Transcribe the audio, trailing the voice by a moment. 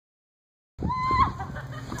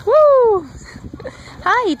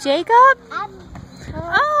Hi, Jacob.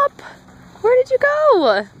 Up. Where did you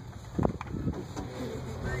go?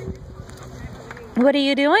 What are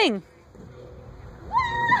you doing?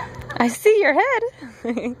 I see your head.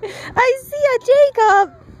 I see you,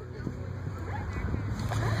 Jacob.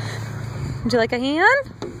 Would you like a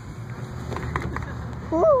hand?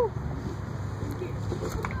 Ooh.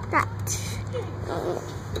 That.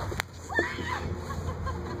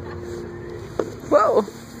 Whoa.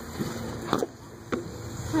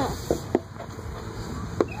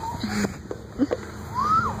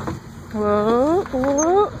 Whoa,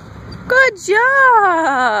 whoa. Good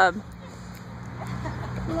job.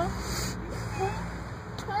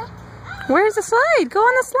 Where's the slide? Go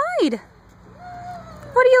on the slide.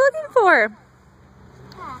 What are you looking for?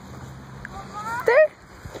 There.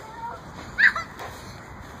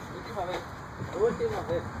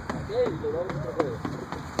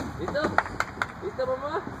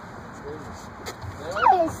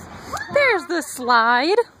 There's the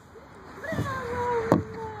slide.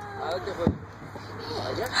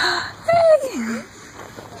 Hey!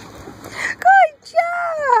 Good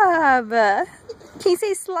job! Can you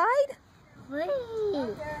say slide? Wee.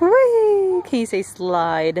 Whee! Can you say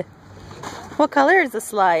slide? What color is the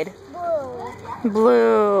slide? Blue.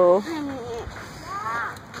 Blue.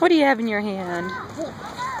 What do you have in your hand?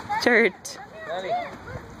 Dirt.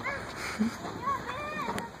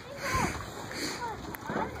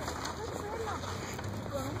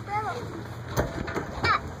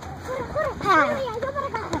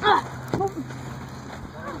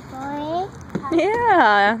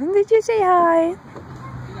 Yeah. Did you say hi?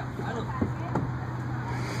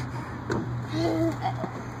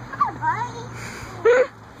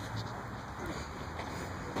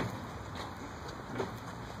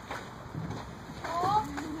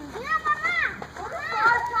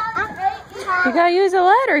 You gotta use a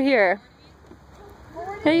ladder here.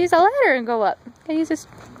 You gotta use a ladder and go up. You gotta use the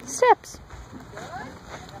steps.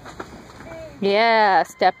 Yeah,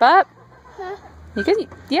 step up. You can,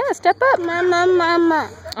 yeah, step up. Mama.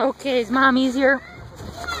 Okay, is Mom easier?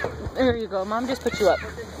 There you go. Mom just put you up.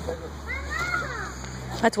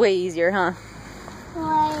 That's way easier, huh?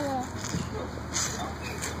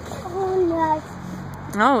 Oh, nice.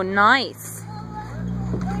 Oh, nice.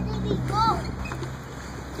 Where did we go?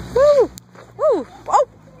 Woo! Woo! Oh!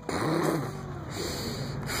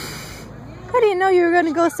 I didn't know you were going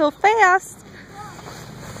to go so fast.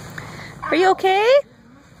 Are you okay?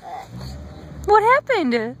 What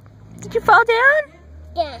happened? Did you fall down?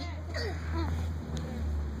 Yeah.